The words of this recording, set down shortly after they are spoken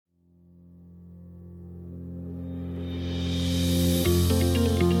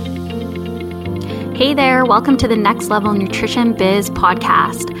Hey there, welcome to the Next Level Nutrition Biz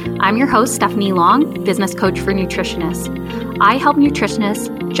podcast. I'm your host, Stephanie Long, business coach for nutritionists. I help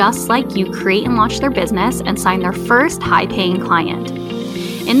nutritionists just like you create and launch their business and sign their first high-paying client.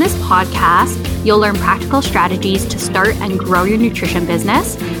 In this podcast, you'll learn practical strategies to start and grow your nutrition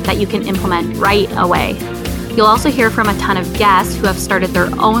business that you can implement right away. You'll also hear from a ton of guests who have started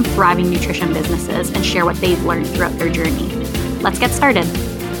their own thriving nutrition businesses and share what they've learned throughout their journey. Let's get started.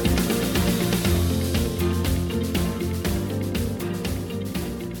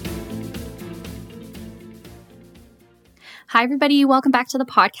 Hi, everybody. Welcome back to the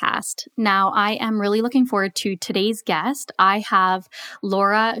podcast. Now, I am really looking forward to today's guest. I have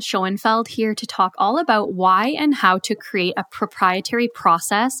Laura Schoenfeld here to talk all about why and how to create a proprietary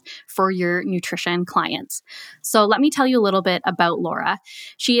process for your nutrition clients. So let me tell you a little bit about Laura.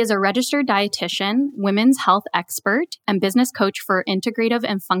 She is a registered dietitian, women's health expert, and business coach for integrative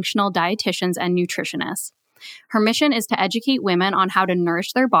and functional dietitians and nutritionists. Her mission is to educate women on how to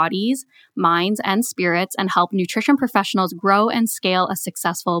nourish their bodies, minds, and spirits and help nutrition professionals grow and scale a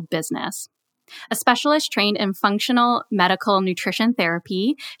successful business. A specialist trained in functional medical nutrition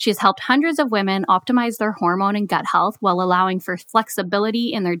therapy, she has helped hundreds of women optimize their hormone and gut health while allowing for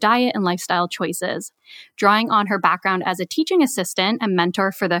flexibility in their diet and lifestyle choices. Drawing on her background as a teaching assistant and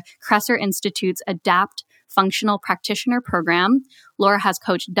mentor for the Kresser Institute's ADAPT Functional Practitioner Program, Laura has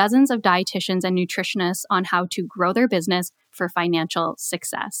coached dozens of dietitians and nutritionists on how to grow their business for financial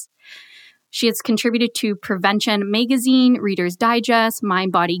success. She has contributed to Prevention Magazine, Reader's Digest,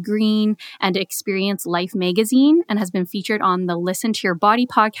 Mind Body Green, and Experience Life Magazine, and has been featured on the Listen to Your Body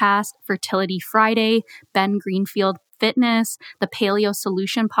podcast, Fertility Friday, Ben Greenfield Fitness, the Paleo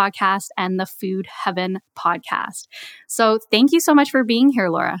Solution podcast, and the Food Heaven podcast. So thank you so much for being here,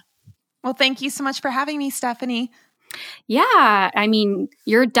 Laura. Well, thank you so much for having me, Stephanie. Yeah, I mean,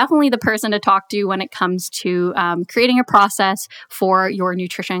 you're definitely the person to talk to when it comes to creating a process for your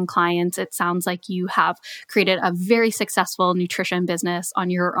nutrition clients. It sounds like you have created a very successful nutrition business on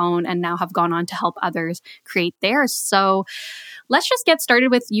your own and now have gone on to help others create theirs. So let's just get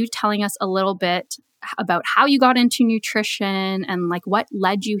started with you telling us a little bit about how you got into nutrition and like what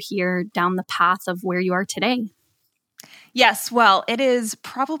led you here down the path of where you are today. Yes, well, it is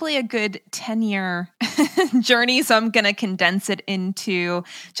probably a good 10-year journey, so I'm going to condense it into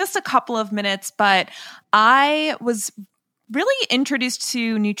just a couple of minutes. But I was really introduced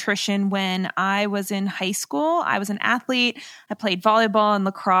to nutrition when I was in high school. I was an athlete. I played volleyball and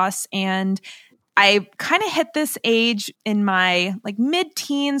lacrosse, and I kind of hit this age in my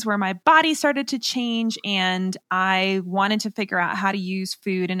mid-teens where my body started to change, and I wanted to figure out how to use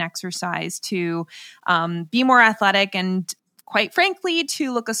food and exercise to be more athletic and, quite frankly,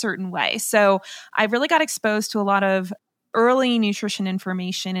 to look a certain way. So I really got exposed to a lot of early nutrition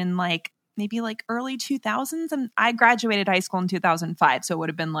information in maybe early 2000s. And I graduated high school in 2005, so it would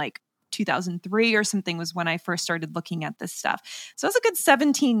have been 2003 or something was when I first started looking at this stuff. So it was a good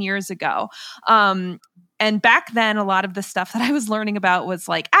 17 years ago. And back then, a lot of the stuff that I was learning about was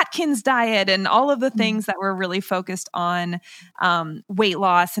Atkins diet and all of the things that were really focused on weight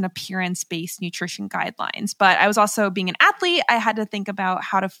loss and appearance-based nutrition guidelines. But I was also, being an athlete, I had to think about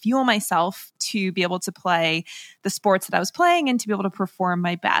how to fuel myself to be able to play the sports that I was playing and to be able to perform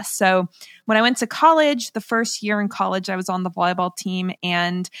my best. So when I went to college, the first year in college, I was on the volleyball team,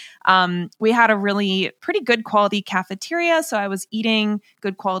 and we had a really pretty good quality cafeteria. So I was eating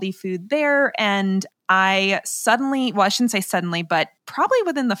good quality food there, and I shouldn't say suddenly, but probably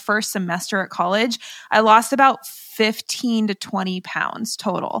within the first semester at college, I lost about 15 to 20 pounds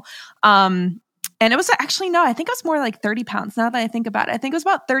total. And it was actually, no, I think it was more like 30 pounds now that I think about it. I think it was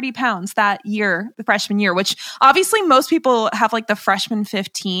about 30 pounds that year, the freshman year, which obviously most people have the freshman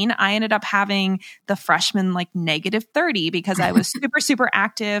 15. I ended up having the freshman negative 30 because I was super, super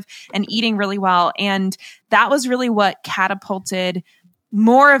active and eating really well. And that was really what catapulted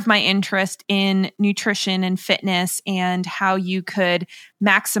more of my interest in nutrition and fitness and how you could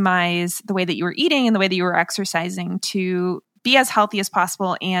maximize the way that you were eating and the way that you were exercising to be as healthy as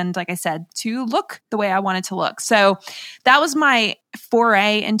possible. And like I said, to look the way I wanted to look. So that was my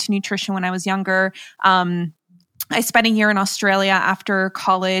foray into nutrition when I was younger. I spent a year in Australia after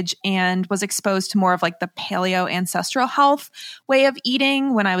college and was exposed to more of the paleo ancestral health way of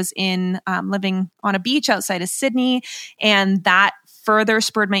eating when I was living on a beach outside of Sydney. And that further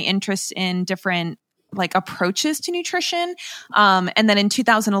spurred my interest in different approaches to nutrition. And then in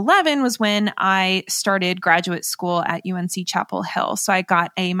 2011 was when I started graduate school at UNC Chapel Hill. So I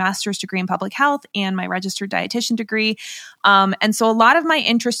got a master's degree in public health and my registered dietitian degree. And so a lot of my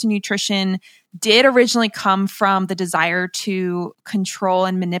interest in nutrition did originally come from the desire to control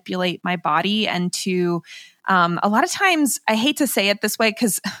and manipulate my body and to, a lot of times, I hate to say it this way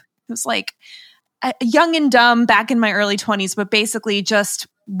because it was like young and dumb back in my early 20s, but basically just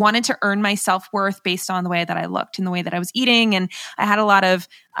wanted to earn my self-worth based on the way that I looked and the way that I was eating. And I had a lot of,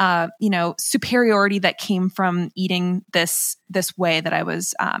 superiority that came from eating this way that I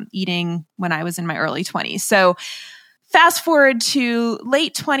was eating when I was in my early 20s. So fast forward to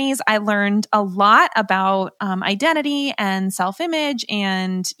late 20s, I learned a lot about identity and self-image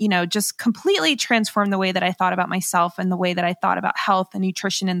and, just completely transformed the way that I thought about myself and the way that I thought about health and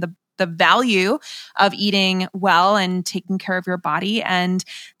nutrition and the value of eating well and taking care of your body. And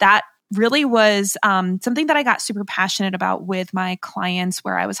that really was something that I got super passionate about with my clients,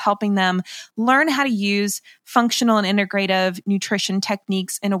 where I was helping them learn how to use functional and integrative nutrition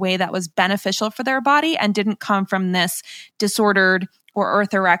techniques in a way that was beneficial for their body and didn't come from this disordered or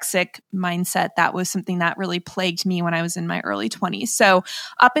orthorexic mindset. That was something that really plagued me when I was in my early 20s. So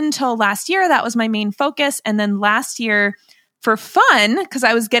up until last year, that was my main focus. And then last year, for fun, because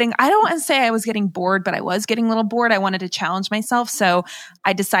I don't want to say I was getting bored, but I was getting a little bored. I wanted to challenge myself. So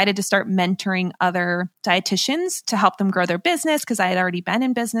I decided to start mentoring other dietitians to help them grow their business, because I had already been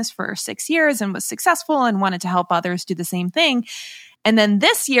in business for 6 years and was successful and wanted to help others do the same thing. And then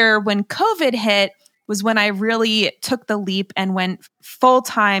this year, when COVID hit, was when I really took the leap and went full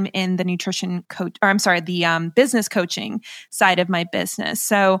time in the the business coaching side of my business.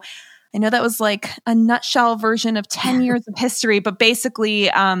 So I know that was like a nutshell version of 10 years of history, but basically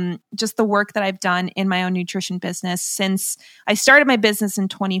just the work that I've done in my own nutrition business since I started my business in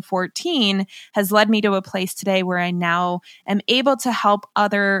 2014 has led me to a place today where I now am able to help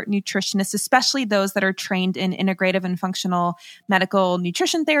other nutritionists, especially those that are trained in integrative and functional medical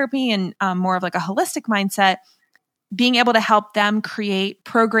nutrition therapy and more of like a holistic mindset, being able to help them create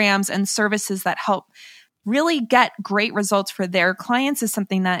programs and services that help really get great results for their clients is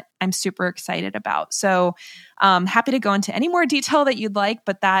something that I'm super excited about. So happy to go into any more detail that you'd like,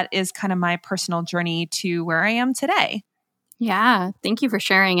 but that is kind of my personal journey to where I am today. Yeah, thank you for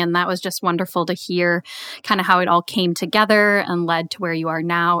sharing. And that was just wonderful to hear kind of how it all came together and led to where you are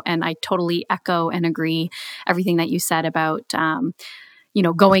now. And I totally echo and agree everything that you said about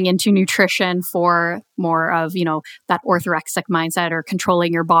going into nutrition for more of, that orthorexic mindset or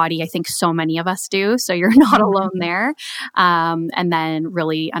controlling your body. I think so many of us do. So you're not alone there. And then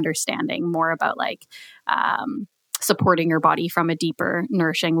really understanding more about supporting your body from a deeper,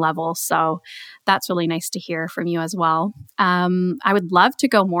 nourishing level. So that's really nice to hear from you as well. I would love to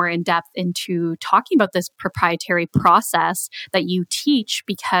go more in depth into talking about this proprietary process that you teach,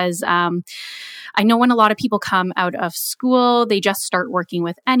 because I know when a lot of people come out of school, they just start working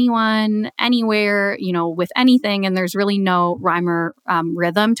with anyone, anywhere, with anything, and there's really no rhyme or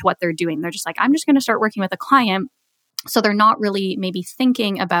rhythm to what they're doing. They're just like, I'm just going to start working with a client. So they're not really maybe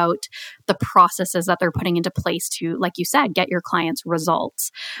thinking about the processes that they're putting into place to, like you said, get your clients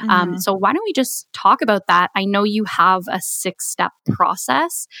results. So why don't we just talk about that? I know you have a 6-step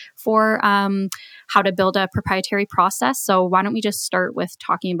process for how to build a proprietary process. So why don't we just start with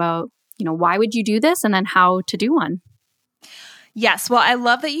talking about, why would you do this and then how to do one? Yes. Well, I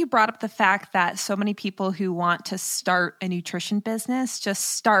love that you brought up the fact that so many people who want to start a nutrition business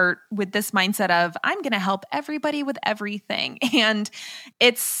just start with this mindset of, I'm going to help everybody with everything. And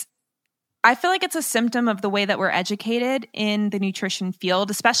I feel like it's a symptom of the way that we're educated in the nutrition field,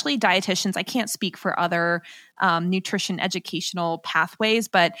 especially dietitians. I can't speak for other nutrition educational pathways,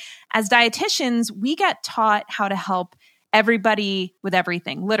 but as dietitians, we get taught how to help everybody with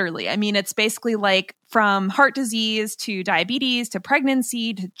everything, literally. I mean, it's basically like from heart disease to diabetes to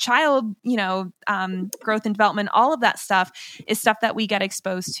pregnancy to child, growth and development. All of that stuff is stuff that we get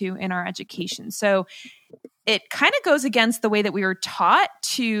exposed to in our education. So it kind of goes against the way that we were taught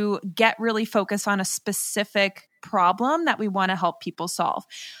to get really focused on a specific problem that we want to help people solve.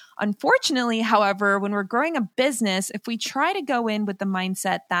 Unfortunately, however, when we're growing a business, if we try to go in with the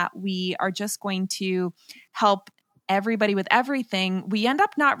mindset that we are just going to help everybody with everything, we end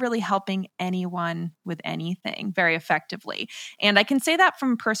up not really helping anyone with anything very effectively. And I can say that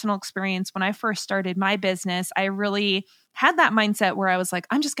from personal experience. When I first started my business, I really had that mindset where I was like,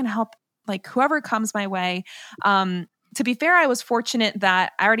 I'm just going to help whoever comes my way. To be fair, I was fortunate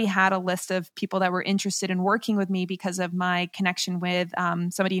that I already had a list of people that were interested in working with me because of my connection with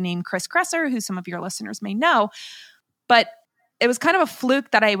somebody named Chris Kresser, who some of your listeners may know. But it was kind of a fluke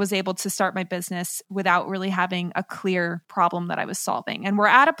that I was able to start my business without really having a clear problem that I was solving. And we're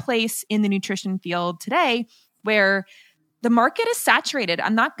at a place in the nutrition field today where the market is saturated.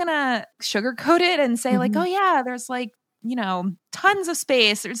 I'm not going to sugarcoat it and say oh yeah, there's tons of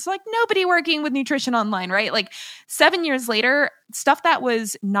space. There's like nobody working with nutrition online, right? Like 7 years later, stuff that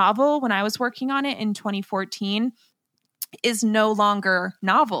was novel when I was working on it in 2014 is no longer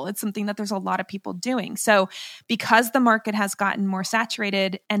novel. It's something that there's a lot of people doing. So because the market has gotten more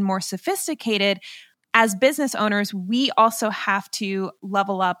saturated and more sophisticated, as business owners, we also have to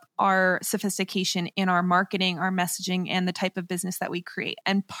level up our sophistication in our marketing, our messaging, and the type of business that we create.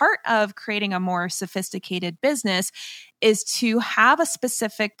 And part of creating a more sophisticated business is to have a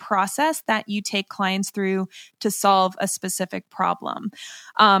specific process that you take clients through to solve a specific problem.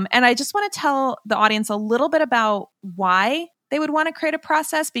 And I just want to tell the audience a little bit about why they would want to create a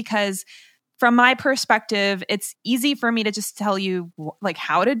process, because from my perspective, it's easy for me to just tell you like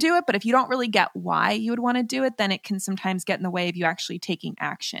how to do it. But if you don't really get why you would want to do it, then it can sometimes get in the way of you actually taking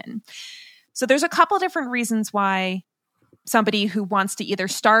action. So there's a couple different reasons why somebody who wants to either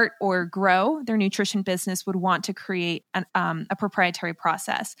start or grow their nutrition business would want to create a proprietary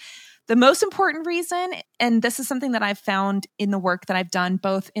process. The most important reason, and this is something that I've found in the work that I've done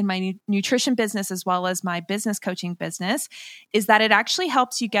both in my nutrition business as well as my business coaching business, is that it actually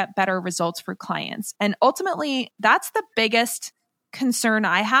helps you get better results for clients. And ultimately, that's the biggest concern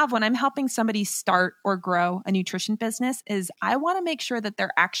I have when I'm helping somebody start or grow a nutrition business is I want to make sure that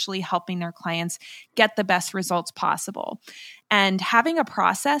they're actually helping their clients get the best results possible. And having a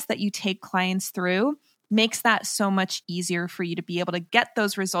process that you take clients through makes that so much easier for you to be able to get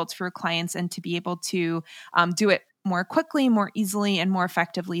those results for your clients and to be able to do it more quickly, more easily, and more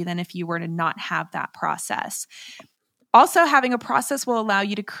effectively than if you were to not have that process. Also, having a process will allow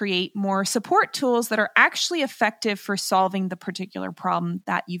you to create more support tools that are actually effective for solving the particular problem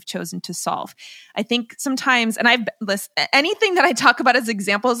that you've chosen to solve. I think sometimes, and anything that I talk about as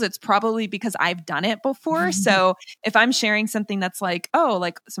examples, it's probably because I've done it before. So if I'm sharing something that's like, oh,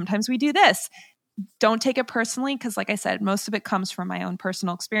 like sometimes we do this, don't take it personally because, like I said, most of it comes from my own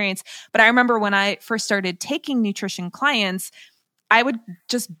personal experience. But I remember when I first started taking nutrition clients, I would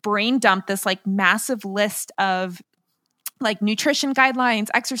just brain dump this like massive list of like nutrition guidelines,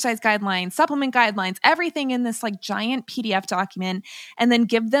 exercise guidelines, supplement guidelines, everything in this like giant PDF document, and then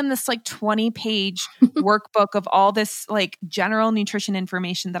give them this like 20-page workbook of all this like general nutrition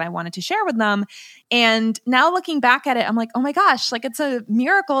information that I wanted to share with them. And now looking back at it, I'm like, oh my gosh, like it's a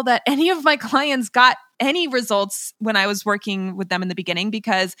miracle that any of my clients got any results when I was working with them in the beginning,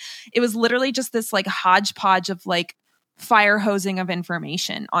 because it was literally just this like hodgepodge of like fire hosing of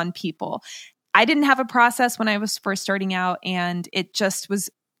information on people. I didn't have a process when I was first starting out, and it just was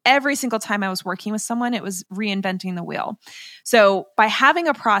every single time I was working with someone, it was reinventing the wheel. So by having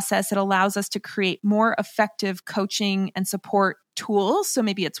a process, it allows us to create more effective coaching and support tools. So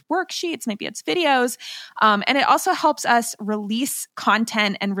maybe it's worksheets, maybe it's videos, and it also helps us release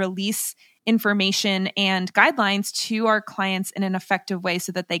content and release information and guidelines to our clients in an effective way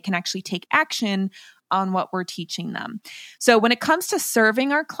so that they can actually take action on what we're teaching them. So when it comes to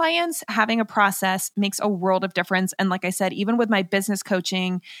serving our clients, having a process makes a world of difference. And like I said, even with my business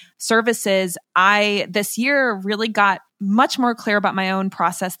coaching services, I this year really got much more clear about my own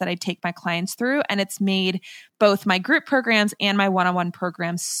process that I take my clients through. And it's made both my group programs and my one-on-one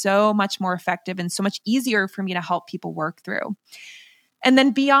programs so much more effective and so much easier for me to help people work through. And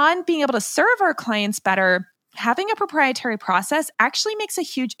then beyond being able to serve our clients better, having a proprietary process actually makes a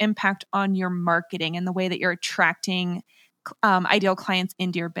huge impact on your marketing and the way that you're attracting ideal clients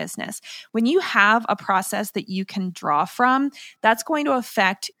into your business. When you have a process that you can draw from, that's going to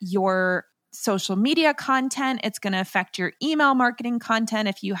affect your social media content. It's going to affect your email marketing content.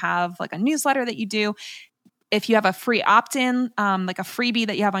 If you have like a newsletter that you do, if you have a free opt-in, like a freebie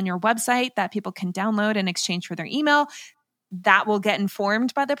that you have on your website that people can download in exchange for their email, that will get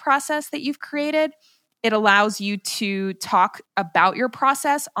informed by the process that you've created. It allows you to talk about your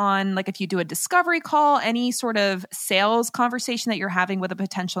process on, like if you do a discovery call, any sort of sales conversation that you're having with a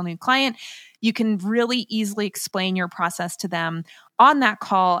potential new client, you can really easily explain your process to them on that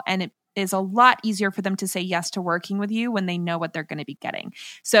call. And it is a lot easier for them to say yes to working with you when they know what they're going to be getting.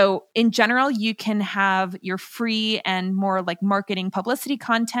 So in general, you can have your free and more like marketing publicity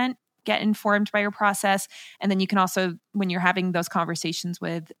content get informed by your process. And then you can also, when you're having those conversations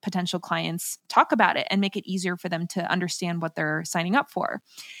with potential clients, talk about it and make it easier for them to understand what they're signing up for.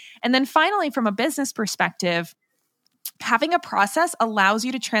 And then finally, from a business perspective, having a process allows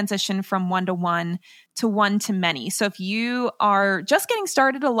you to transition from one-to-one to one-to-many. So if you are just getting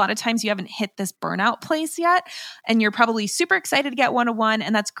started, a lot of times you haven't hit this burnout place yet, and you're probably super excited to get one-to-one,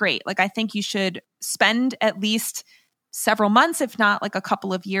 and that's great. Like I think you should spend at least several months, if not like a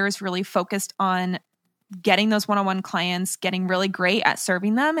couple of years, really focused on getting those one-on-one clients, getting really great at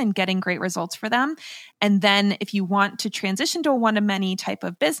serving them and getting great results for them. And then if you want to transition to a one-to-many type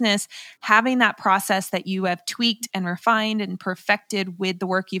of business, having that process that you have tweaked and refined and perfected with the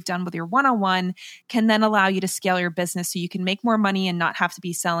work you've done with your one-on-one can then allow you to scale your business so you can make more money and not have to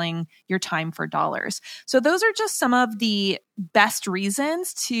be selling your time for dollars. So those are just some of the best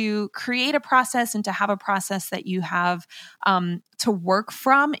reasons to create a process and to have a process that you have to work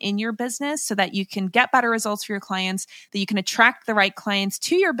from in your business so that you can get better results for your clients, that you can attract the right clients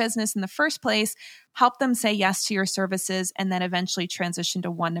to your business in the first place, help them say yes to your services, and then eventually transition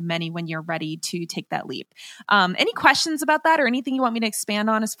to one-to-many when you're ready to take that leap. Any questions about that or anything you want me to expand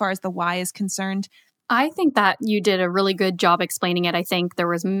on as far as the why is concerned? I think that you did a really good job explaining it. I think there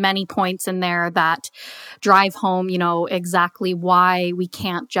was many points in there that drive home, exactly why we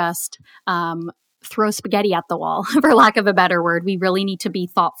can't just throw spaghetti at the wall, for lack of a better word. We really need to be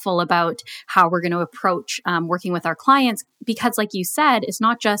thoughtful about how we're going to approach working with our clients, because like you said, it's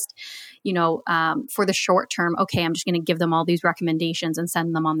not just, for the short term, okay, I'm just going to give them all these recommendations and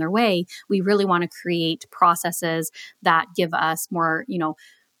send them on their way. We really want to create processes that give us more,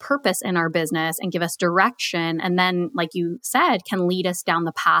 purpose in our business and give us direction. And then, like you said, can lead us down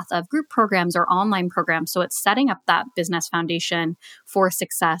the path of group programs or online programs. So it's setting up that business foundation for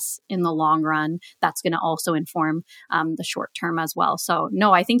success in the long run. That's going to also inform the short term as well. So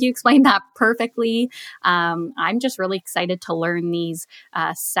no, I think you explained that perfectly. I'm just really excited to learn these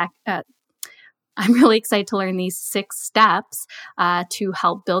I'm really excited to learn these 6 steps to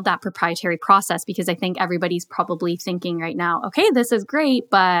help build that proprietary process, because I think everybody's probably thinking right now, okay, this is great,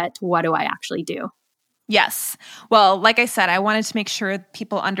 but what do I actually do? Yes. Well, like I said, I wanted to make sure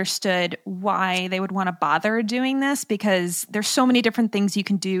people understood why they would want to bother doing this, because there's so many different things you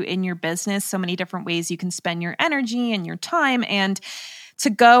can do in your business, so many different ways you can spend your energy and your time. And to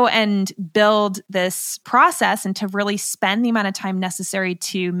go and build this process and to really spend the amount of time necessary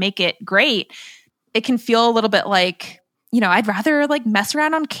to make it great, it can feel a little bit like, I'd rather mess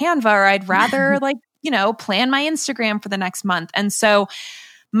around on Canva, or I'd rather plan my Instagram for the next month. And so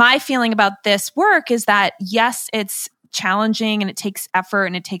my feeling about this work is that, yes, it's challenging and it takes effort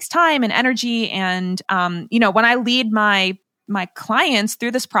and it takes time and energy. And, when I lead my clients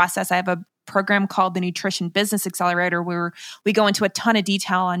through this process, I have a program called the Nutrition Business Accelerator, where we go into a ton of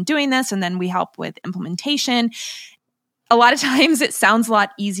detail on doing this, and then we help with implementation. A lot of times it sounds a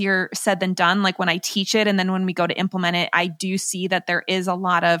lot easier said than done. Like when I teach it and then when we go to implement it, I do see that there is a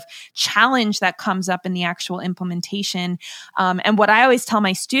lot of challenge that comes up in the actual implementation. And what I always tell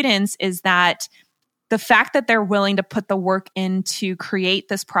my students is that the fact that they're willing to put the work in to create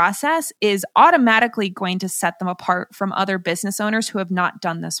this process is automatically going to set them apart from other business owners who have not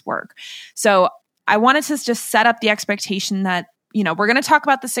done this work. So I wanted to just set up the expectation that, we're going to talk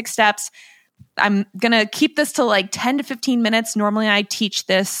about the 6 steps. I'm going to keep this to 10 to 15 minutes. Normally I teach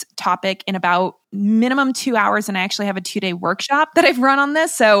this topic in about minimum 2 hours, and I actually have a 2-day workshop that I've run on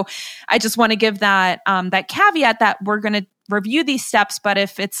this. So I just want to give that caveat that we're going to review these steps. But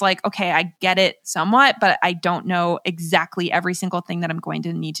if it's okay, I get it somewhat, but I don't know exactly every single thing that I'm going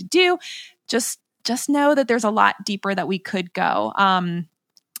to need to do, just know that there's a lot deeper that we could go.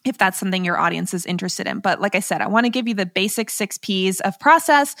 If that's something your audience is interested in. But like I said, I want to give you the basic 6 Ps of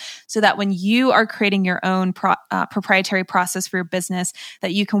process so that when you are creating your own proprietary process for your business,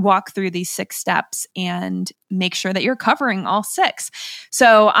 that you can walk through these 6 steps and make sure that you're covering all 6.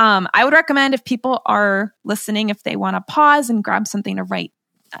 So I would recommend, if people are listening, if they want to pause and grab something to write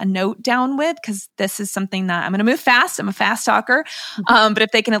a note down with, because this is something that I'm going to move fast. I'm a fast talker. But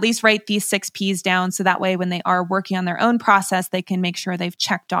if they can at least write these 6 Ps down, so that way when they are working on their own process, they can make sure they've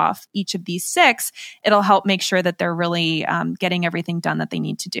checked off each of these 6. It'll help make sure that they're really getting everything done that they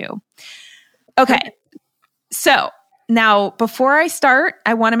need to do. Okay. So now, before I start,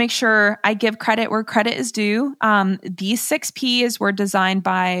 I want to make sure I give credit where credit is due. These 6 Ps were designed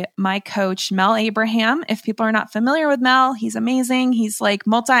by my coach, Mel Abraham. If people are not familiar with Mel, he's amazing. He's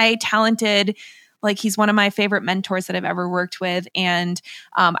multi-talented. He's one of my favorite mentors that I've ever worked with. And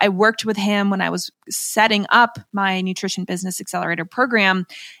I worked with him when I was setting up my Nutrition Business Accelerator program.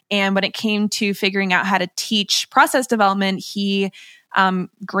 And when it came to figuring out how to teach process development, he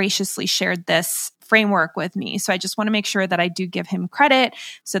graciously shared this framework with me. So I just want to make sure that I do give him credit.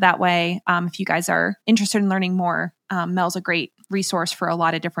 So that way, if you guys are interested in learning more, Mel's a great resource for a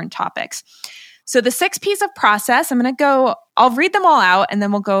lot of different topics. So the 6 Ps of process, I'll read them all out and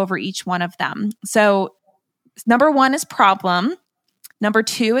then we'll go over each one of them. So number 1 is problem. Number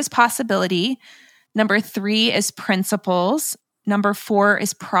 2 is possibility. Number 3 is principles. Number 4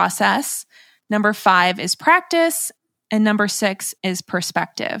 is process. Number 5 is practice. and number 6 is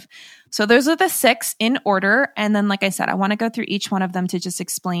perspective. So those are the 6 in order. And then, like I said, I want to go through each one of them to just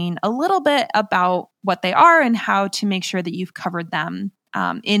explain a little bit about what they are and how to make sure that you've covered them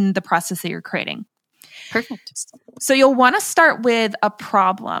in the process that you're creating. Perfect. So you'll want to start with a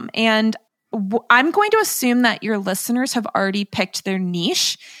problem. And I'm going to assume that your listeners have already picked their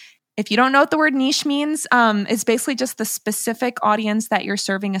niche. If you don't know what the word niche means, it's basically just the specific audience that you're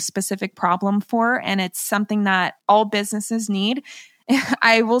serving a specific problem for. And it's something that all businesses need.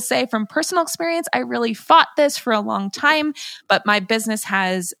 I will say from personal experience, I really fought this for a long time, but my business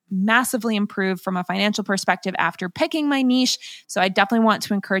has massively improved from a financial perspective after picking my niche. So I definitely want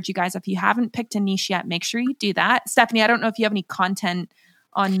to encourage you guys, if you haven't picked a niche yet, make sure you do that. Stephanie, I don't know if you have any content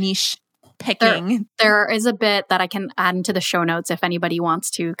on niche picking. There is a bit that I can add into the show notes if anybody wants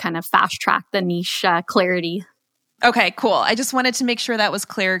to kind of fast track the niche clarity. Okay, cool. I just wanted to make sure that was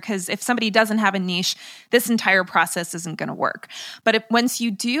clear, because if somebody doesn't have a niche, this entire process isn't going to work. But once you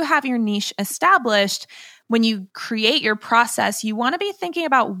do have your niche established, when you create your process, you want to be thinking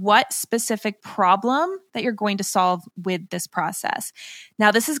about what specific problem that you're going to solve with this process.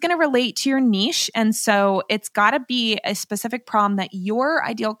 Now, this is going to relate to your niche. And so it's got to be a specific problem that your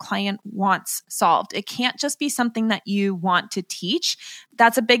ideal client wants solved. It can't just be something that you want to teach.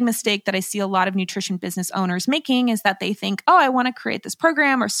 That's a big mistake that I see a lot of nutrition business owners making, is that they think, oh, I want to create this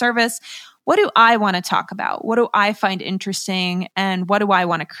program or service. What do I want to talk about? What do I find interesting? And what do I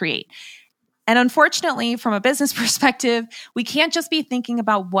want to create? And unfortunately, from a business perspective, we can't just be thinking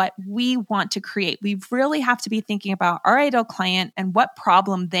about what we want to create. We really have to be thinking about our ideal client and what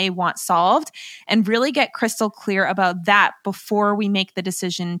problem they want solved, and really get crystal clear about that before we make the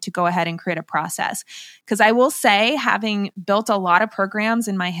decision to go ahead and create a process. Because I will say, having built a lot of programs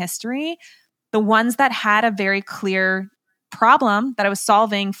in my history, the ones that had a very clear problem that I was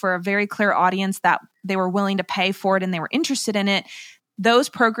solving for a very clear audience that they were willing to pay for it and they were interested in it, those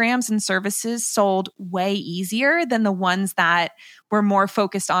programs and services sold way easier than the ones that were more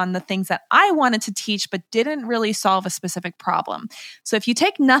focused on the things that I wanted to teach, but didn't really solve a specific problem. So if you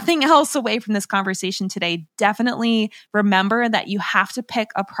take nothing else away from this conversation today, definitely remember that you have to pick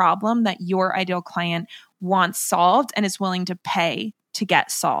a problem that your ideal client wants solved and is willing to pay to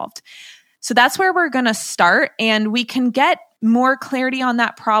get solved. So that's where we're going to start, and we can get more clarity on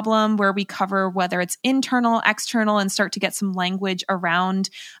that problem where we cover whether it's internal, external, and start to get some language around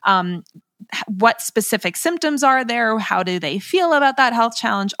what specific symptoms are there, how do they feel about that health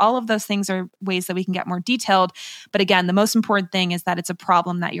challenge. All of those things are ways that we can get more detailed. But again, the most important thing is that it's a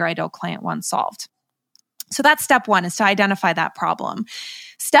problem that your ideal client wants solved. So that's step 1, is to identify that problem.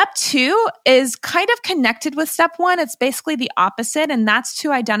 Step 2 is kind of connected with step 1. It's basically the opposite, and that's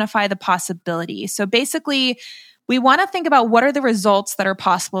to identify the possibility. So basically, we want to think about what are the results that are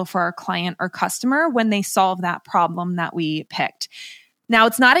possible for our client or customer when they solve that problem that we picked. Now,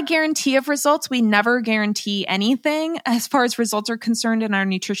 it's not a guarantee of results. We never guarantee anything as far as results are concerned in our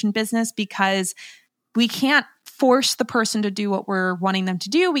nutrition business, because we can't force the person to do what we're wanting them to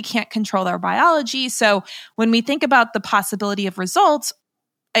do. We can't control their biology. So when we think about the possibility of results,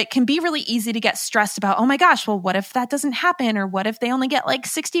 it can be really easy to get stressed about, oh my gosh, well, what if that doesn't happen? Or what if they only get like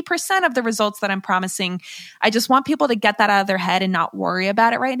 60% of the results that I'm promising? I just want people to get that out of their head and not worry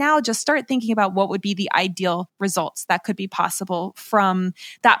about it right now. Just start thinking about what would be the ideal results that could be possible from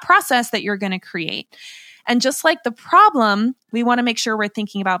that process that you're going to create. And just like the problem, we want to make sure we're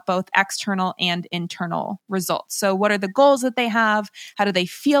thinking about both external and internal results. So what are the goals that they have? How do they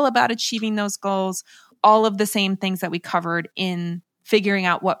feel about achieving those goals? All of the same things that we covered in figuring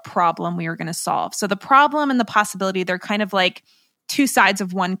out what problem we were going to solve. So the problem and the possibility, they're kind of like two sides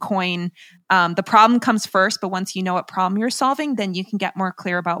of one coin. The problem comes first, but once you know what problem you're solving, then you can get more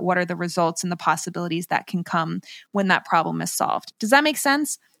clear about what are the results and the possibilities that can come when that problem is solved. Does that make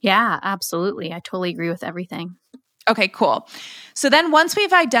sense? Yeah, absolutely. I totally agree with everything. Okay, cool. So then once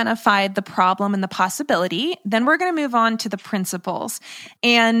we've identified the problem and the possibility, then we're going to move on to the principles.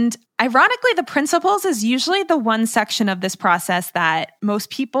 And ironically, the principles is usually the one section of this process that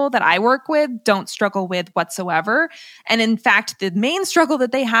most people that I work with don't struggle with whatsoever. And in fact, the main struggle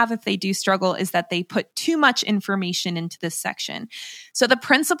that they have, if they do struggle, is that they put too much information into this section. So the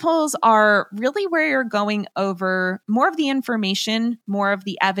principles are really where you're going over more of the information, more of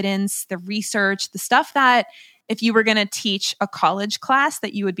the evidence, the research, the stuff that if you were going to teach a college class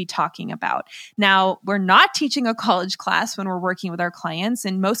that you would be talking about. Now, we're not teaching a college class when we're working with our clients.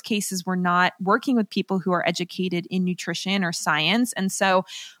 In most cases, we're not working with people who are educated in nutrition or science. And so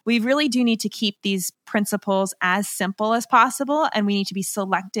we really do need to keep these principles as simple as possible. And we need to be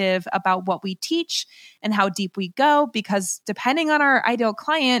selective about what we teach and how deep we go, because depending on our ideal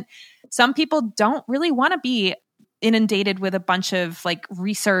client, some people don't really want to be inundated with a bunch of like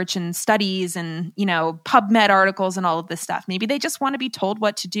research and studies and, PubMed articles and all of this stuff. Maybe they just want to be told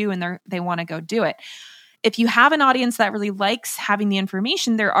what to do and they want to go do it. If you have an audience that really likes having the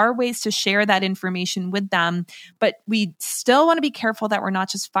information, there are ways to share that information with them, but we still want to be careful that we're not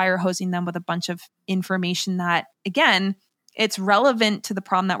just fire hosing them with a bunch of information that, again, it's relevant to the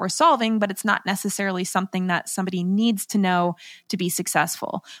problem that we're solving, but it's not necessarily something that somebody needs to know to be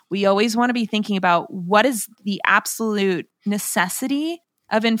successful. We always want to be thinking about what is the absolute necessity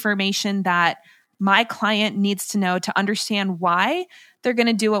of information that my client needs to know to understand why they're going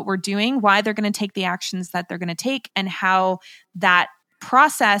to do what we're doing, why they're going to take the actions that they're going to take, and how that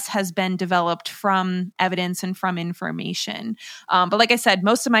process has been developed from evidence and from information. But like I said,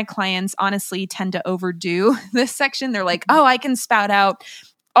 most of my clients honestly tend to overdo this section. They're like, oh, I can spout out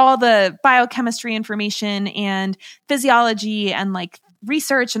all the biochemistry information and physiology and like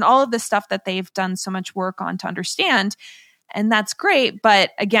research and all of this stuff that they've done so much work on to understand. And that's great.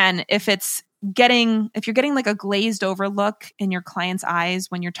 But again, if you're getting like a glazed over look in your client's eyes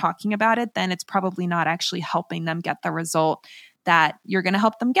when you're talking about it, then it's probably not actually helping them get the result that you're going to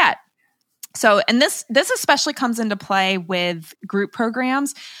help them get. So, and this especially comes into play with group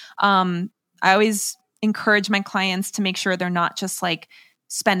programs. I always encourage my clients to make sure they're not just like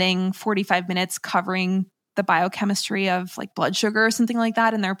spending 45 minutes covering the biochemistry of like blood sugar or something like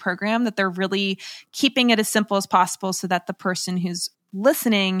that in their program, that they're really keeping it as simple as possible so that the person who's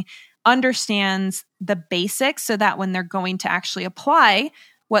listening understands the basics, so that when they're going to actually apply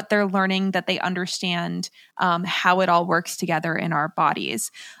what they're learning, that they understand how it all works together in our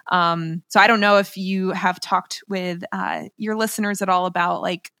bodies. So I don't know if you have talked with your listeners at all about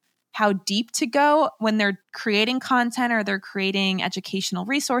like how deep to go when they're creating content or they're creating educational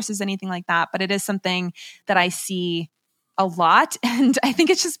resources, anything like that. But it is something that I see a lot. And I think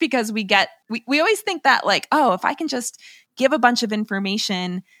it's just because we always think that like, oh, if I can just give a bunch of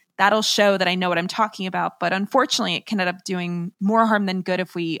information, that'll show that I know what I'm talking about. But unfortunately, it can end up doing more harm than good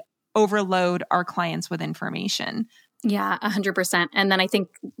if we overload our clients with information. Yeah, 100%. And then I think,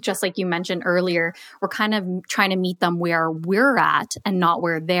 just like you mentioned earlier, we're kind of trying to meet them where we're at and not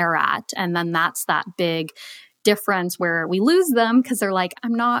where they're at. And then that's that big difference where we lose them because they're like,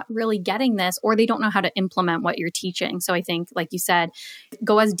 I'm not really getting this, or they don't know how to implement what you're teaching. So I think, like you said,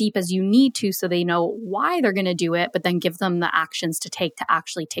 go as deep as you need to so they know why they're going to do it, but then give them the actions to take to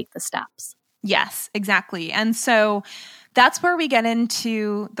actually take the steps. Yes, exactly. And so that's where we get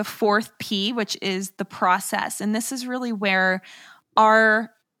into the fourth P, which is the process. And this is really where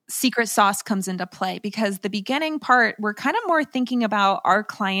our secret sauce comes into play, because the beginning part, we're kind of more thinking about our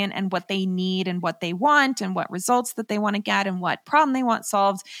client and what they need and what they want and what results that they want to get and what problem they want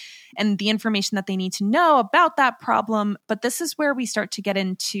solved and the information that they need to know about that problem. But this is where we start to get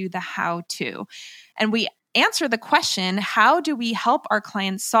into the how-to. And we answer the question, how do we help our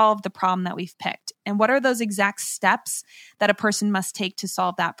clients solve the problem that we've picked? And what are those exact steps that a person must take to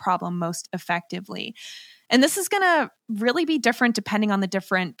solve that problem most effectively? And this is going to really be different depending on the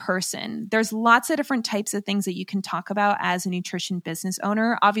different person. There's lots of different types of things that you can talk about as a nutrition business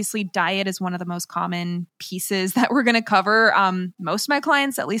owner. Obviously, diet is one of the most common pieces that we're going to cover. Most of my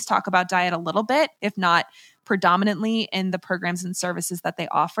clients at least talk about diet a little bit, if not predominantly in the programs and services that they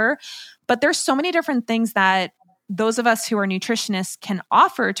offer. But there's so many different things that those of us who are nutritionists can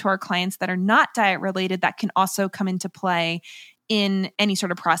offer to our clients that are not diet related that can also come into play in any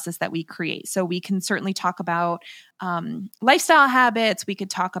sort of process that we create. So we can certainly talk about lifestyle habits. We could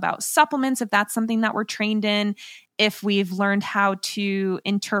talk about supplements if that's something that we're trained in. If we've learned how to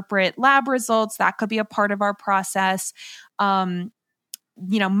interpret lab results, that could be a part of our process.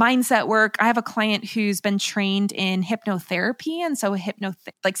 Mindset work. I have a client who's been trained in hypnotherapy. And so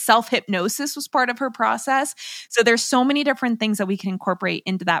like self-hypnosis was part of her process. So there's so many different things that we can incorporate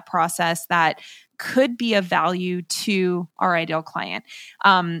into that process that could be of value to our ideal client.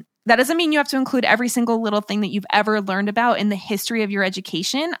 That doesn't mean you have to include every single little thing that you've ever learned about in the history of your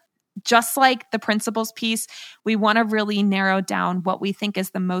education. Just like the principles piece, we want to really narrow down what we think is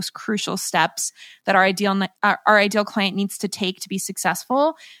the most crucial steps that our ideal client needs to take to be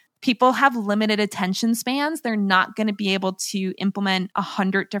successful. People have limited attention spans. They're not going to be able to implement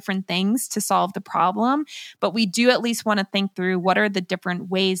 100 different things to solve the problem, but we do at least want to think through what are the different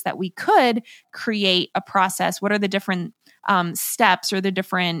ways that we could create a process. What are the different steps or the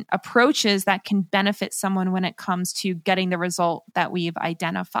different approaches that can benefit someone when it comes to getting the result that we've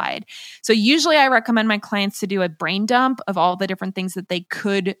identified. So usually I recommend my clients to do a brain dump of all the different things that they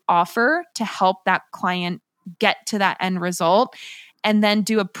could offer to help that client get to that end result, and then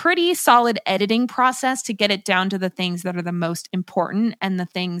do a pretty solid editing process to get it down to the things that are the most important and the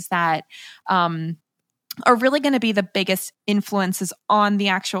things that are really going to be the biggest influences on the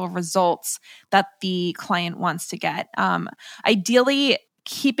actual results that the client wants to get. Ideally,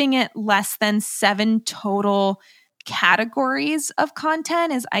 keeping it less than 7 total categories of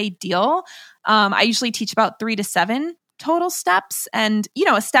content is ideal. I usually teach about 3 to 7 total steps. And,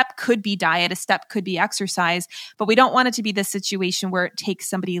 a step could be diet, a step could be exercise, but we don't want it to be this situation where it takes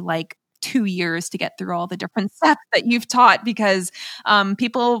somebody like 2 years to get through all the different steps that you've taught, because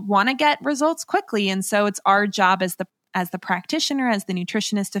people want to get results quickly. And so it's our job as the practitioner, as the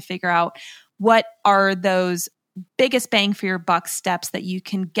nutritionist, to figure out what are those biggest bang for your buck steps that you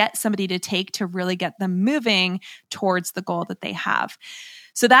can get somebody to take to really get them moving towards the goal that they have.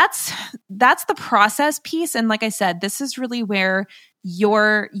 So that's the process piece. And like I said, this is really where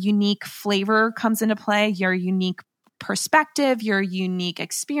your unique flavor comes into play, your unique perspective, your unique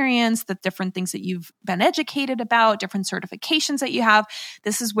experience, the different things that you've been educated about, different certifications that you have.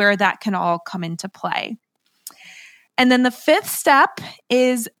 This is where that can all come into play. And then the 5th step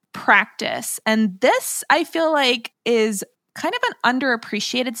is practice. And this, I feel like, is kind of an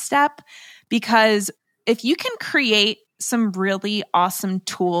underappreciated step, because if you can create some really awesome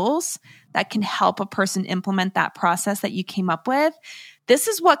tools that can help a person implement that process that you came up with, this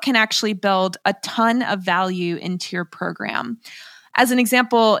is what can actually build a ton of value into your program. As an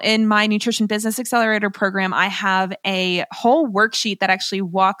example, in my Nutrition Business Accelerator program, I have a whole worksheet that actually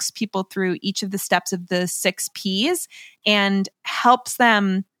walks people through each of the steps of the 6 Ps and helps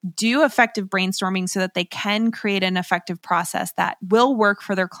them do effective brainstorming so that they can create an effective process that will work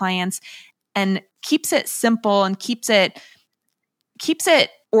for their clients and keeps it simple and keeps it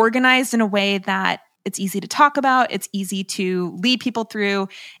organized in a way that it's easy to talk about, it's easy to lead people through,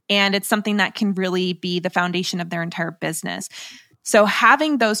 and it's something that can really be the foundation of their entire business. So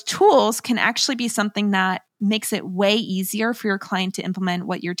having those tools can actually be something that makes it way easier for your client to implement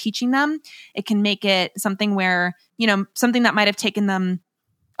what you're teaching them. It can make it something where, something that might have taken them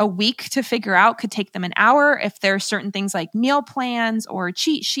a week to figure out could take them an hour. If there are certain things like meal plans or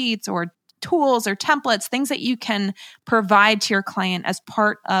cheat sheets or tools or templates, things that you can provide to your client as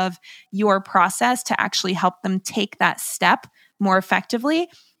part of your process to actually help them take that step more effectively,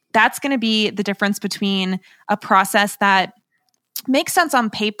 that's going to be the difference between a process that makes sense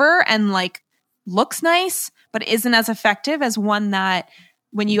on paper and looks nice, but isn't as effective as one that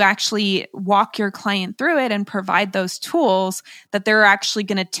when you actually walk your client through it and provide those tools, that they're actually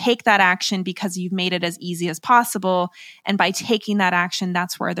going to take that action because you've made it as easy as possible. And by taking that action,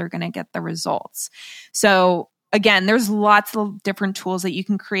 that's where they're going to get the results. So again, there's lots of different tools that you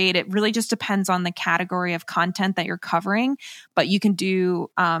can create. It really just depends on the category of content that you're covering, but you can do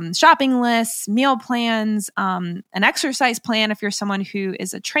shopping lists, meal plans, an exercise plan if you're someone who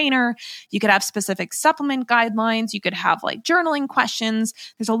is a trainer. You could have specific supplement guidelines. You could have journaling questions.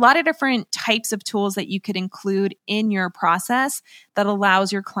 There's a lot of different types of tools that you could include in your process that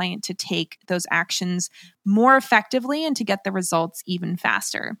allows your client to take those actions more effectively and to get the results even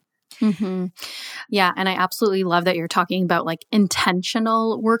faster. Mm-hmm. Yeah. And I absolutely love that you're talking about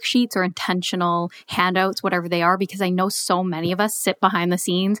intentional worksheets or intentional handouts, whatever they are, because I know so many of us sit behind the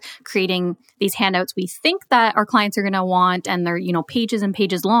scenes creating these handouts we think that our clients are going to want, and they're, pages and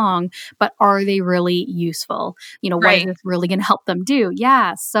pages long, but are they really useful? What is this really going to help them do?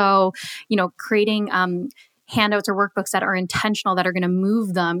 Yeah. So, creating, handouts or workbooks that are intentional, that are going to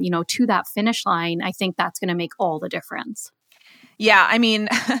move them, to that finish line, I think that's going to make all the difference. Yeah, I mean,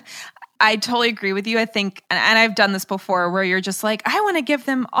 I totally agree with you. I think, and I've done this before, where you're just I want to give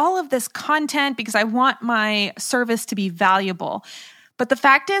them all of this content because I want my service to be valuable. But the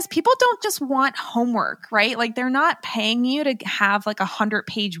fact is, people don't just want homework, right? They're not paying you to have a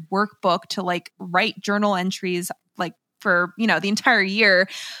 100-page workbook to write journal entries for, the entire year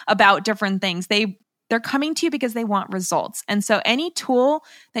about different things. They're coming to you because they want results. And so any tool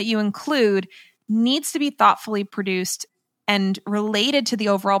that you include needs to be thoughtfully produced and related to the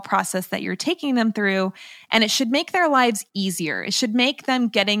overall process that you're taking them through. And it should make their lives easier. It should make them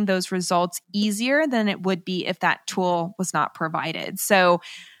getting those results easier than it would be if that tool was not provided. So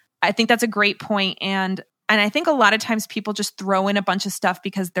I think that's a great point. And I think a lot of times people just throw in a bunch of stuff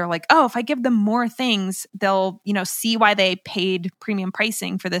because they're if I give them more things, they'll, see why they paid premium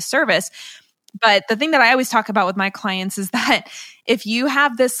pricing for this service. But the thing that I always talk about with my clients is that if you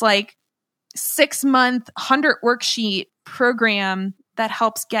have this 6-month 100 worksheet program that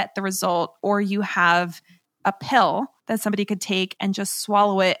helps get the result, or you have a pill that somebody could take and just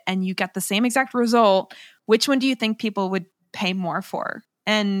swallow it and you get the same exact result, which one do you think people would pay more for?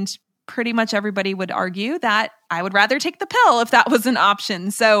 And pretty much everybody would argue that I would rather take the pill if that was an option.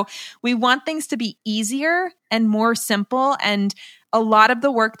 So we want things to be easier and more simple. And a lot of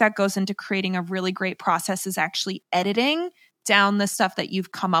the work that goes into creating a really great process is actually editing down the stuff that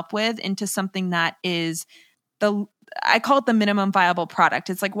you've come up with into something that is I call it the minimum viable product.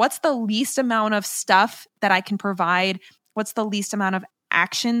 It's like, what's the least amount of stuff that I can provide? What's the least amount of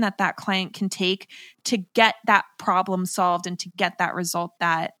action that client can take to get that problem solved and to get that result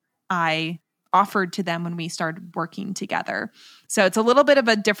that I offered to them when we started working together. So it's a little bit of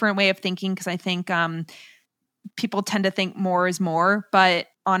a different way of thinking, because I think people tend to think more is more, but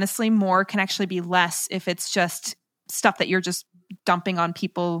honestly, more can actually be less if it's just stuff that you're just dumping on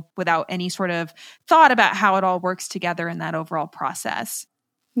people without any sort of thought about how it all works together in that overall process.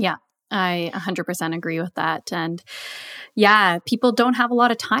 Yeah, I 100% agree with that. And yeah, people don't have a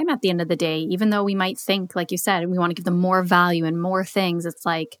lot of time at the end of the day, even though we might think, like you said, we want to give them more value and more things. It's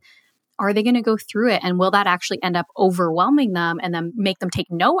like, are they going to go through it? And will that actually end up overwhelming them and then make them take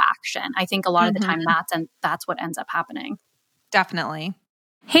no action? I think a lot of the time that's what ends up happening. Definitely.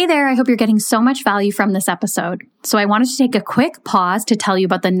 Hey there, I hope you're getting so much value from this episode. So I wanted to take a quick pause to tell you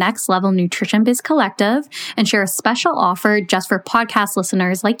about the Next Level Nutrition Biz Collective and share a special offer just for podcast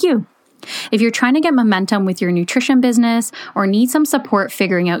listeners like you. If you're trying to get momentum with your nutrition business or need some support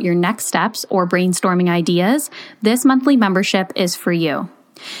figuring out your next steps or brainstorming ideas, this monthly membership is for you.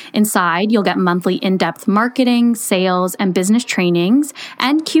 Inside, you'll get monthly in-depth marketing, sales, and business trainings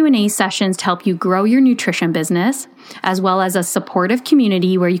and Q&A sessions to help you grow your nutrition business, as well as a supportive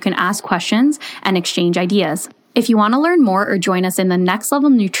community where you can ask questions and exchange ideas. If you want to learn more or join us in the Next Level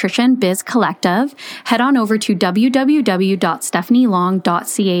Nutrition Biz Collective, head on over to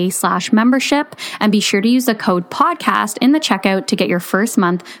www.stephanielong.ca/membership and be sure to use the code podcast in the checkout to get your first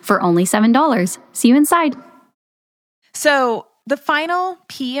month for only $7. See you inside. So the final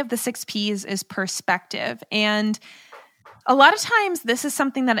P of the 6 Ps is perspective. And a lot of times this is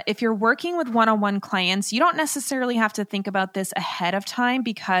something that if you're working with one-on-one clients, you don't necessarily have to think about this ahead of time,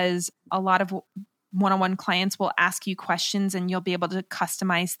 because a lot of one-on-one clients will ask you questions and you'll be able to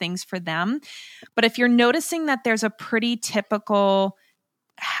customize things for them. But if you're noticing that there's a pretty typical,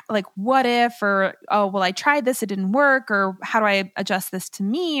 like, what if, or, oh, well, I tried this, it didn't work, or how do I adjust this to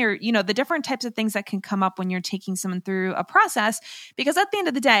me? Or, the different types of things that can come up when you're taking someone through a process, because at the end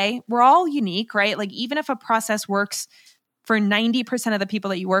of the day, we're all unique, right? Like, even if a process works for 90% of the people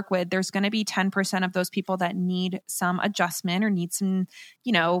that you work with, there's going to be 10% of those people that need some adjustment or need some,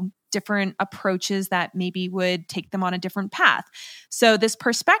 different approaches that maybe would take them on a different path. So this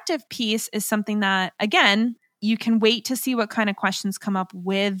perspective piece is something that, again, you can wait to see what kind of questions come up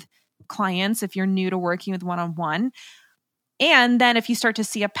with clients if you're new to working with one-on-one. And then if you start to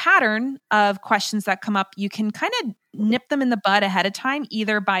see a pattern of questions that come up, you can kind of nip them in the bud ahead of time,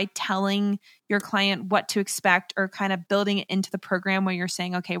 either by telling your client what to expect or kind of building it into the program where you're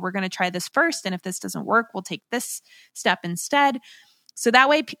saying, okay, we're going to try this first. And if this doesn't work, we'll take this step instead. So that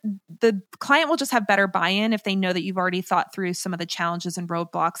way, the client will just have better buy-in if they know that you've already thought through some of the challenges and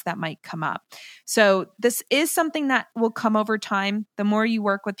roadblocks that might come up. So this is something that will come over time. The more you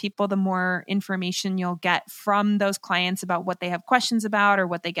work with people, the more information you'll get from those clients about what they have questions about or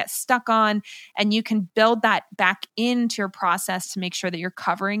what they get stuck on. And you can build that back into your process to make sure that you're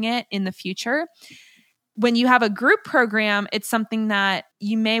covering it in the future. When you have a group program, it's something that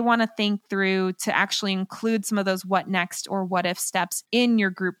you may want to think through to actually include some of those what next or what if steps in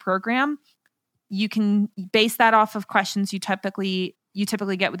your group program. You can base that off of questions you typically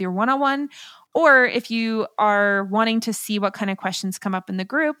get with your one-on-one. Or if you are wanting to see what kind of questions come up in the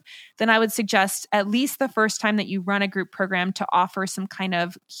group, then I would suggest at least the first time that you run a group program to offer some kind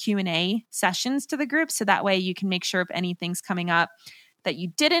of Q&A sessions to the group. So that way you can make sure if anything's coming up that you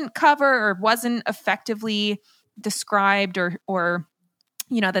didn't cover or wasn't effectively described, or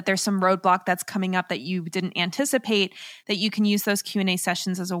that there's some roadblock that's coming up that you didn't anticipate, that you can use those Q&A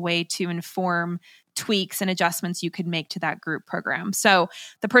sessions as a way to inform tweaks and adjustments you could make to that group program. So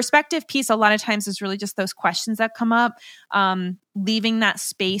the perspective piece a lot of times is really just those questions that come up, leaving that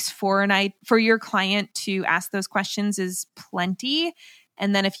space for your client to ask those questions is plenty.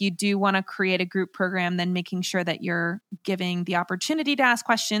 And then if you do want to create a group program, then making sure that you're giving the opportunity to ask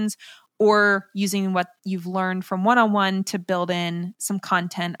questions or using what you've learned from one-on-one to build in some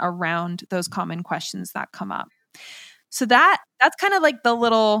content around those common questions that come up. So that's kind of like the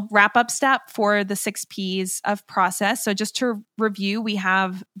little wrap-up step for the 6 Ps of process. So just to review, we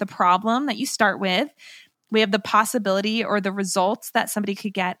have the problem that you start with. We have the possibility or the results that somebody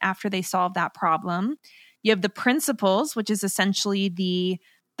could get after they solve that problem. You have the principles, which is essentially the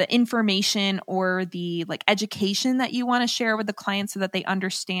information or the education that you want to share with the client so that they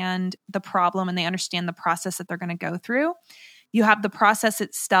understand the problem and they understand the process that they're going to go through. You have the process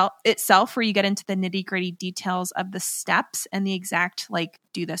itself where you get into the nitty-gritty details of the steps and the exact, like,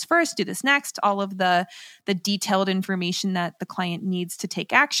 do this first, do this next, all of the detailed information that the client needs to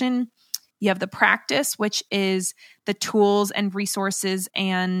take action. You have the practice, which is the tools and resources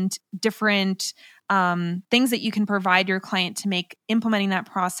and different things that you can provide your client to make implementing that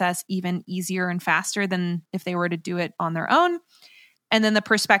process even easier and faster than if they were to do it on their own. And then the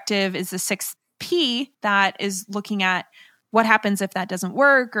perspective is the 6th P, that is looking at what happens if that doesn't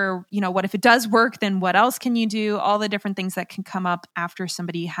work, or, what if it does work, then what else can you do? All the different things that can come up after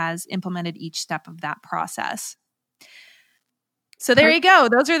somebody has implemented each step of that process. So there you go.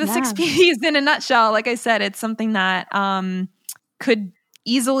 Those are the 6 Ps in a nutshell. Like I said, it's something that could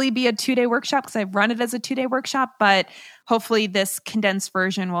easily be a 2-day workshop because I've run it as a 2-day workshop, but hopefully this condensed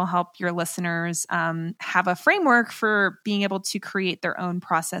version will help your listeners have a framework for being able to create their own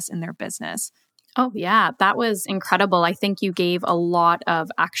process in their business. Oh, yeah, that was incredible. I think you gave a lot of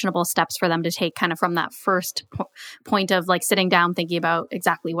actionable steps for them to take kind of from that first point of like sitting down, thinking about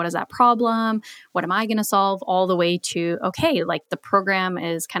exactly what is that problem? What am I going to solve? All the way to, okay, like the program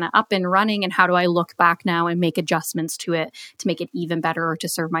is kind of up and running, and how do I look back now and make adjustments to it to make it even better or to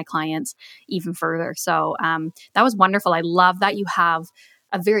serve my clients even further? So that was wonderful. I love that you have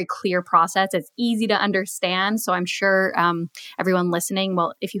a very clear process. It's easy to understand. So I'm sure everyone listening,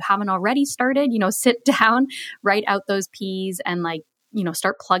 well, if you haven't already started, sit down, write out those Ps and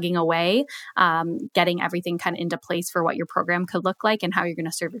start plugging away, getting everything kind of into place for what your program could look like and how you're going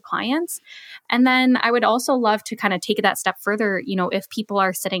to serve your clients. And then I would also love to kind of take it that step further. If people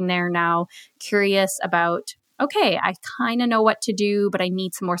are sitting there now curious about, okay, I kind of know what to do, but I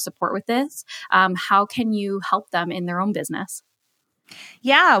need some more support with this. How can you help them in their own business?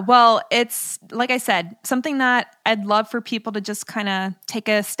 Yeah, well, it's, like I said, something that I'd love for people to just kind of take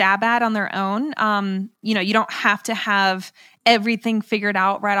a stab at on their own. You don't have to have everything figured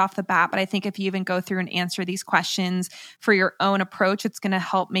out right off the bat, but I think if you even go through and answer these questions for your own approach, it's going to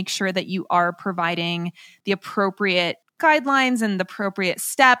help make sure that you are providing the appropriate guidelines and the appropriate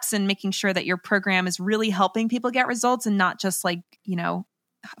steps, and making sure that your program is really helping people get results and not just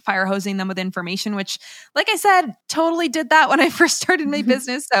fire hosing them with information, which, like I said, totally did that when I first started my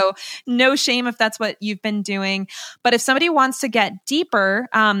business. So no shame if that's what you've been doing. But if somebody wants to get deeper,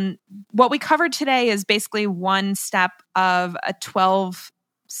 what we covered today is basically one step of a 12,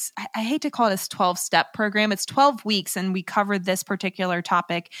 I hate to call it a 12-step program. It's 12 weeks, and we covered this particular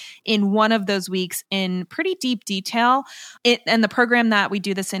topic in one of those weeks in pretty deep detail. And the program that we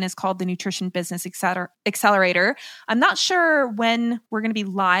do this in is called the Nutrition Business Accelerator. I'm not sure when we're going to be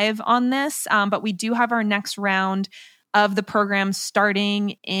live on this, but we do have our next round of the program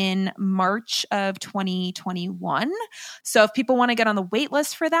starting in March of 2021. So if people want to get on the wait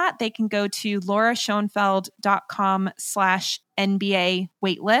list for that, they can go to lauraschoenfeld.com/NBA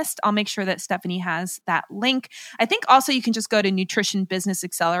waitlist. I'll make sure that Stephanie has that link. I think also you can just go to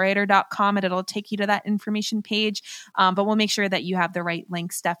nutritionbusinessaccelerator.com and it'll take you to that information page. But we'll make sure that you have the right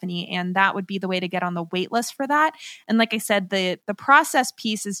link, Stephanie, and that would be the way to get on the wait list for that. And like I said, the process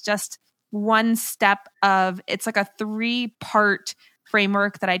piece is just one step of, it's like a 3-part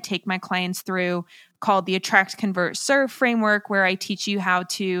framework that I take my clients through called the Attract, Convert, Serve framework, where I teach you how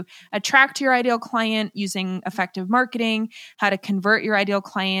to attract your ideal client using effective marketing, how to convert your ideal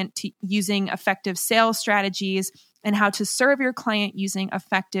client using effective sales strategies, and how to serve your client using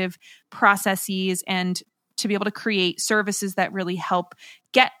effective processes, and to be able to create services that really help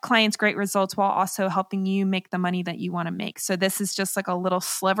get clients great results while also helping you make the money that you want to make. So this is just like a little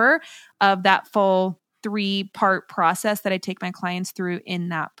sliver of that full 3-part process that I take my clients through in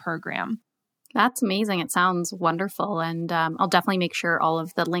that program. That's amazing. It sounds wonderful. And I'll definitely make sure all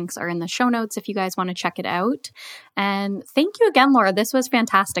of the links are in the show notes if you guys want to check it out. And thank you again, Laura. This was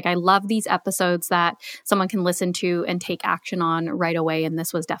fantastic. I love these episodes that someone can listen to and take action on right away. And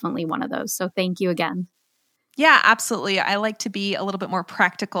this was definitely one of those. So thank you again. Yeah, absolutely. I like to be a little bit more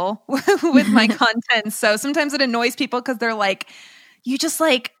practical with my content. So sometimes it annoys people because they're like, you just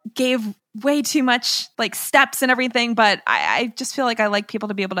gave way too much steps and everything. But I just feel like I like people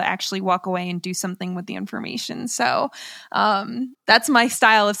to be able to actually walk away and do something with the information. So that's my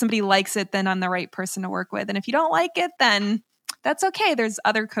style. If somebody likes it, then I'm the right person to work with. And if you don't like it, then that's okay. There's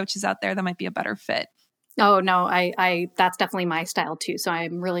other coaches out there that might be a better fit. Oh, no, I that's definitely my style too. So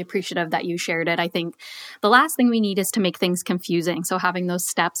I'm really appreciative that you shared it. I think the last thing we need is to make things confusing. So having those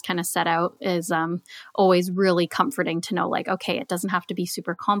steps kind of set out is always really comforting to know okay, it doesn't have to be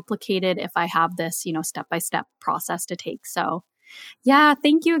super complicated if I have this, step-by-step process to take. So yeah,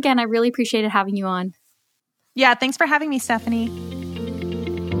 thank you again. I really appreciated having you on. Yeah, thanks for having me, Stephanie.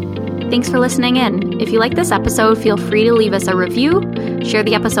 Thanks for listening in. If you like this episode, feel free to leave us a review, share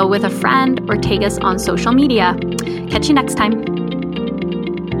the episode with a friend, or tag us on social media. Catch you next time.